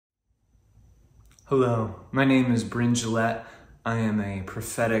Hello, my name is Bryn Gillette. I am a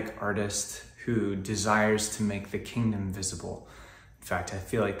prophetic artist who desires to make the kingdom visible. In fact, I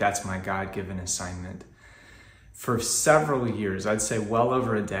feel like that's my God-given assignment. For several years, I'd say well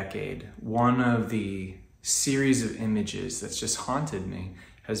over a decade, one of the series of images that's just haunted me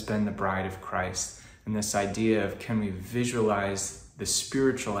has been the bride of Christ. And this idea of, can we visualize the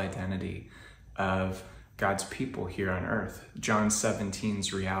spiritual identity of God's people here on earth? John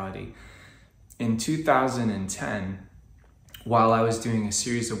 17's reality. In 2010, while I was doing a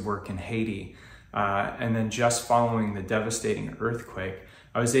series of work in Haiti, and then just following the devastating earthquake,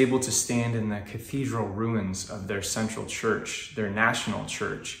 I was able to stand in the cathedral ruins of their central church, their national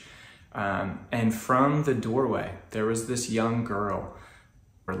church. And from the doorway, there was this young girl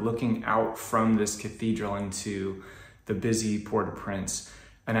looking out from this cathedral into the busy Port-au-Prince.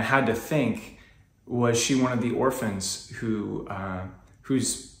 And I had to think, was she one of the orphans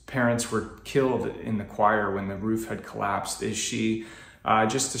whose parents were killed in the choir when the roof had collapsed? Is she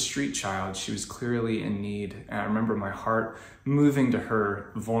just a street child? She was clearly in need. And I remember my heart moving to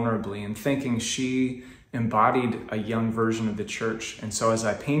her vulnerably and thinking she embodied a young version of the church. And so as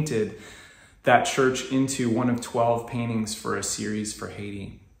I painted that church into one of 12 paintings for a series for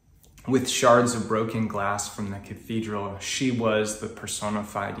Haiti, with shards of broken glass from the cathedral, she was the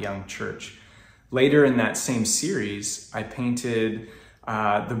personified young church. Later in that same series, I painted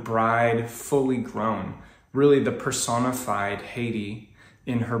the bride fully grown, really the personified Haiti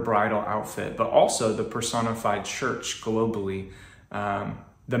in her bridal outfit, but also the personified church globally,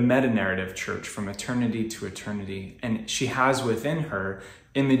 the meta-narrative church from eternity to eternity. And she has within her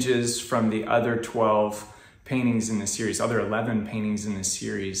images from the other 12 paintings in the series, other 11 paintings in the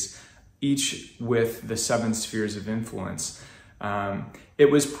series, each with the 7 spheres of influence.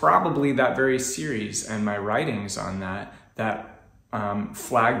 It was probably that very series and my writings on that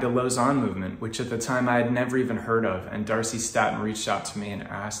flagged the Lausanne Movement, which at the time I had never even heard of. And Darcy Staton reached out to me and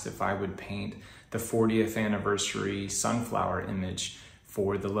asked if I would paint the 40th anniversary sunflower image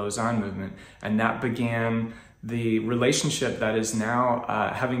for the Lausanne Movement. And that began the relationship that is now,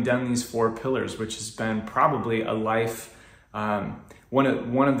 having done these 4 pillars, which has been probably a life, one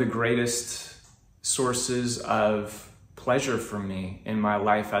of the greatest sources of pleasure for me in my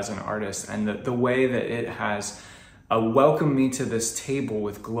life as an artist, and the way that it has welcomed me to this table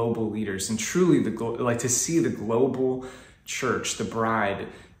with global leaders, and truly to see the global church, the bride,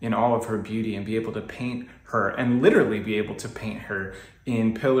 in all of her beauty, and be able to paint her, and literally be able to paint her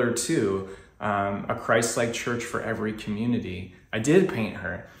in Pillar 2, a Christ-like church for every community. I did paint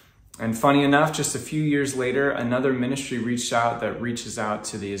her. And funny enough, just a few years later, another ministry reached out that reaches out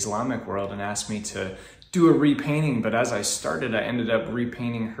to the Islamic world and asked me to do a repainting. But as I started, I ended up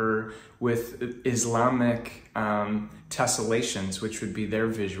repainting her with Islamic tessellations, which would be their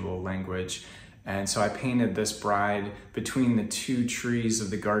visual language. And so I painted this bride between the 2 trees of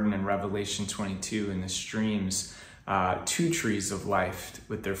the garden in Revelation 22 and the streams, 2 trees of life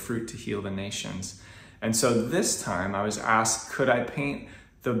with their fruit to heal the nations. And so this time I was asked, could I paint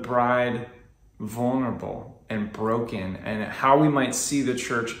the bride vulnerable and broken, and how we might see the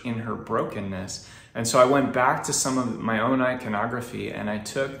church in her brokenness. And so I went back to some of my own iconography, and I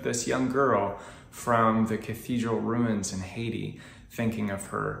took this young girl from the cathedral ruins in Haiti, thinking of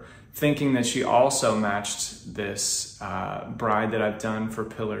her, thinking that she also matched this bride that I've done for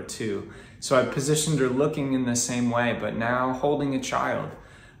Pillar 2. So I positioned her looking in the same way, but now holding a child.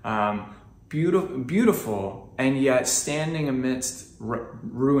 Beautiful, and yet standing amidst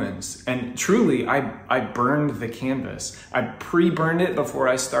ruins. And truly, I burned the canvas. I pre-burned it before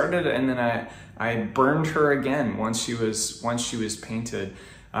I started, and then I burned her again once she was painted,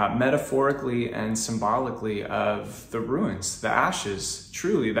 metaphorically and symbolically, of the ruins, the ashes,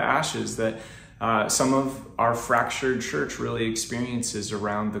 truly the ashes that some of our fractured church really experiences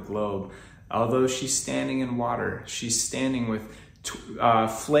around the globe. Although she's standing in water, she's standing with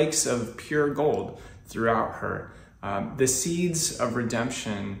flakes of pure gold throughout her. The seeds of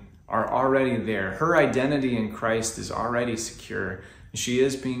redemption are already there. Her identity in Christ is already secure. She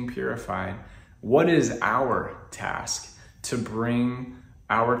is being purified. What is our task? To bring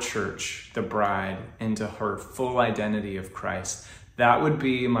our church, the bride, into her full identity of Christ. That would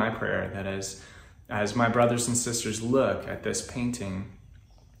be my prayer, that as my brothers and sisters look at this painting,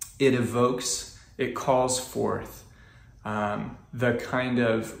 it evokes, it calls forth the kind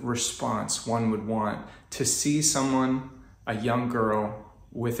of response one would want to see someone, a young girl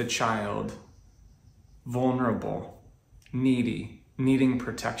with a child, vulnerable, needy, needing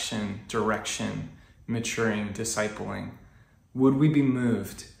protection, direction, maturing, discipling. Would we be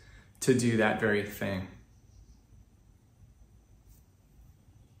moved to do that very thing?